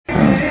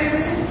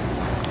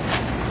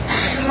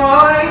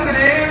morning, good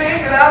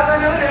evening, good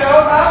afternoon,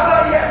 hello,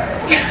 Papa, yeah.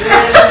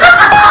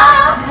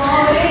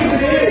 Morning,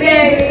 good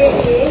evening.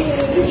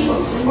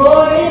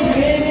 Morning,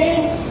 good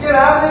evening, good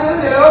afternoon,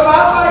 hello,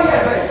 Papa,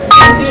 yeah.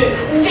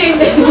 Hindi.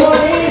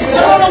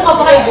 Marunong ka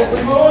ba kayo?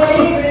 Good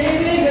morning, good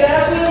evening, good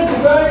afternoon,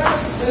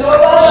 hello,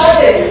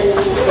 Papa, yeah.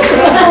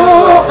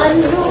 Ano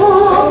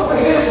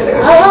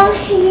ang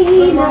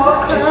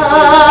hinahanap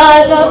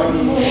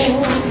mo?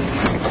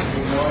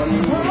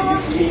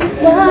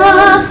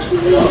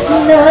 Bakit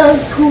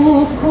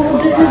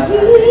nagkukubli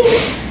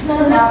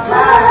ng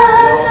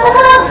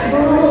parang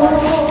mo?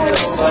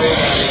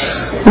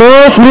 No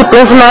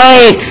sleepless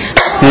nights!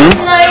 I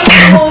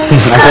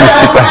couldn't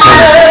sleep last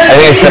night. I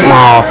think I slept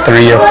more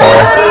 3 or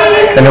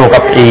 4. Then I woke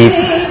up 8.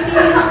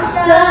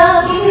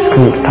 Just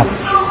couldn't stop.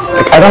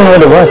 Like, I don't know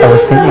what it was. I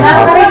was thinking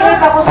about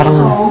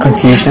parang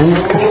confusion.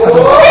 Kasi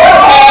parang,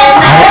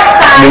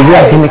 maybe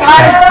I didn't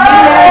expect.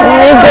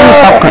 Then you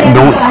stop crying.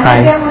 Don't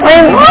cry.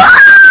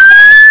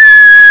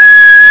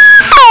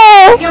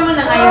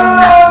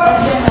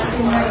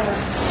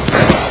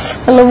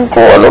 Alam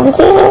ko.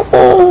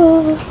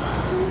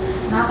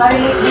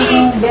 Nakarelate din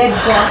yung bed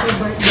ko kasi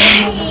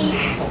birthday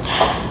mo.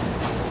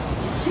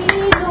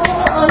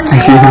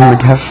 Actually,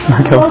 Miguel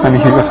was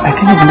funny. He goes, I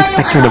didn't even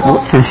expect her to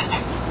vote for me.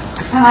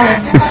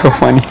 It was so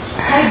funny.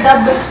 He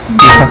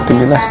talked to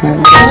me last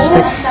night. I was just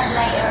like,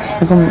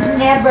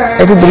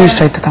 everybody's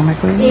tried to tell me,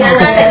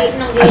 because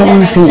I don't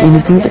want to say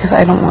anything because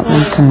I don't want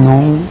them to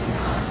know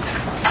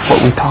what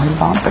we're talking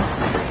about. But,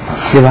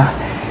 diba?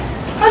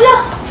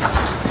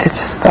 It's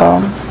just,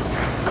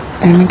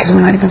 I mean, because we're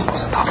not even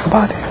supposed to talk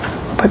about it.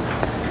 But,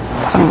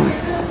 parang,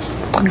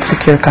 pag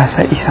secure ka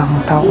sa isang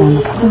tao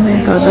na parang,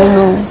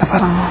 na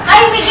parang,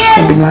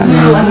 bigla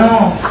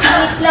na,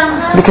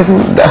 because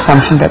the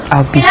assumption that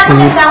I'll be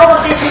saved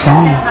is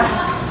wrong.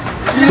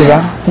 Diba?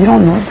 You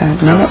don't know that.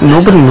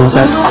 Nobody knows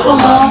that.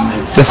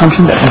 The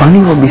assumption that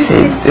Bunny will be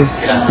saved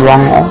is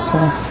wrong also.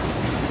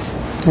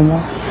 Diba?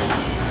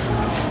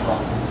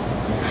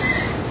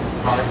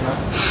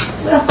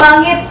 Ang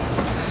pangit.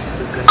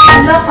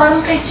 Wala,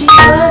 parang kay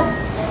Chivas.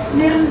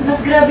 Mas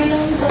grabe lang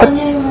sa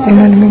kanya yung mga... You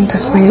know what I mean?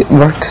 That's the way it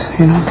works,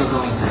 you know?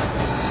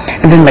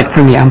 And then like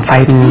for me, I'm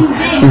fighting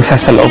yung sa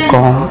loob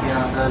ko.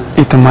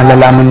 Ito,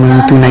 malalaman mo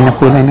yung tunay na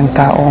kulay ng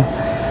tao.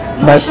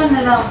 But, you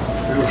know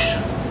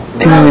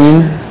what I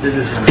mean?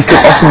 It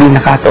could also be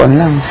nakataon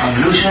lang.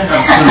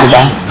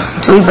 Diba?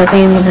 So, iba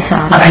tayo mo na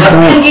sa akin. I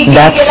don't,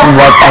 that's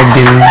what I've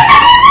been...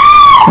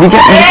 You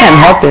can't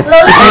help it. If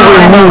you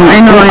were me, I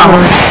know.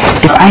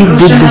 if I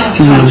did this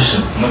to you,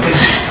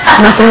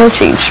 Nothing will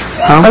change.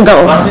 huh? No,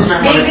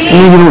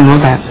 You don't know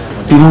that.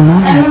 You don't know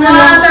that.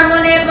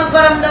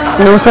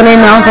 no, sanay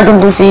na ako sa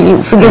ganitong feeling.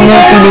 Sa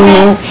ganitong feeling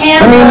mo.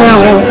 Sanay na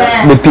ako.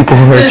 With people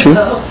who hurt you?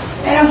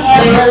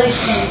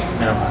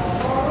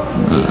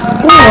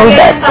 No,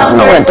 that.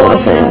 Nakwento ko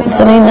sa'yo.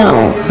 Sanay na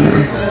ako.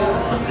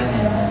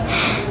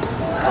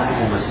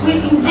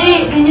 Hindi,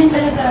 ganyan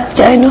talaga.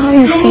 Kaya I know how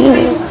you feel.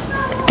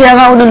 Kaya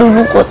nga ako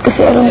nalulungkot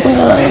kasi alam ko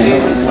na lang.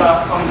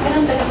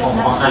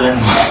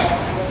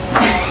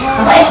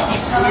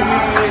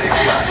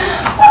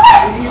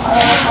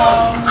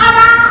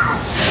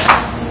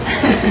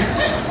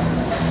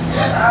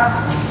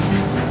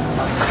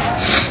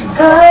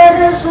 God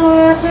is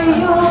with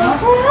you.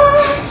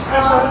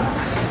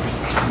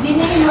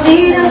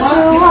 Lead us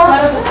through all.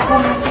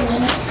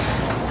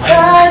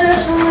 God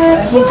is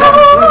with you.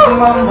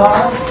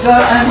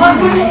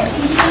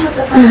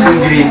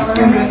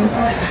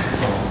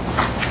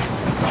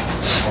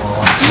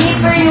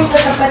 Nipper yung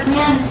katapat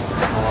niyan.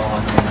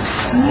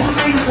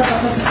 Nipper yung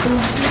katapat ito.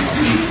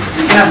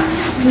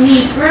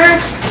 Nipper?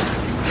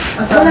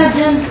 Wala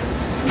dyan.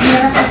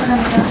 Mahirap pa sa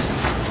kanila.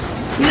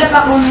 Sila pa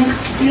kunin.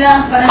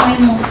 Sila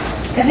parangin mo.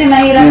 Kasi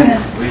mahirap yan.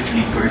 Wait,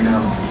 Nipper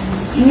now.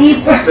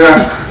 Nipper.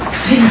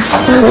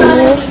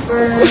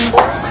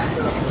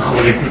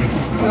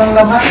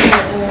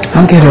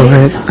 I'll get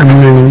over it. I'm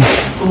learning.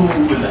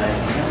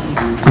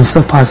 I'm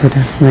still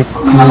positive. Like,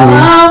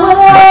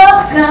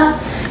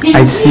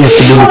 I just have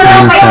to give me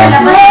time to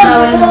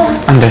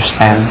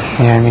understand.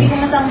 You know what I mean?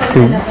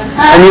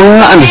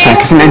 Not understand,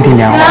 kasi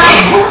naintindihan ko.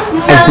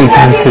 I just need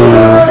time to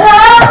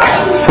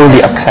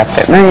fully accept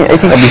it. And I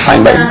think I'll be fine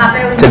by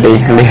today,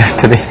 later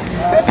today.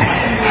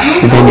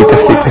 Maybe I need to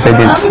sleep because I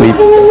didn't sleep.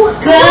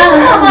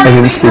 I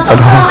didn't sleep at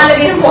all.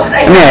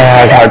 Yeah,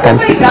 I had a hard time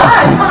sleeping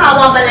last night.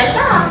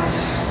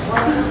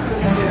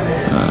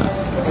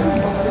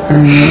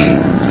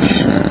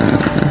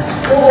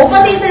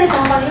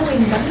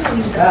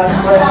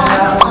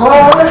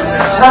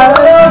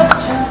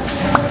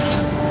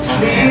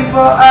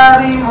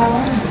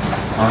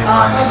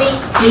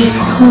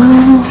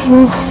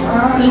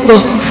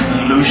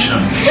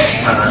 Illusion.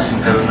 Para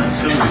magkaroon ng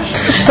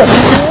solution.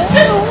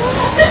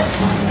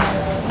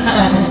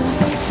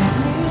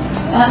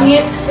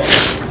 Pangit.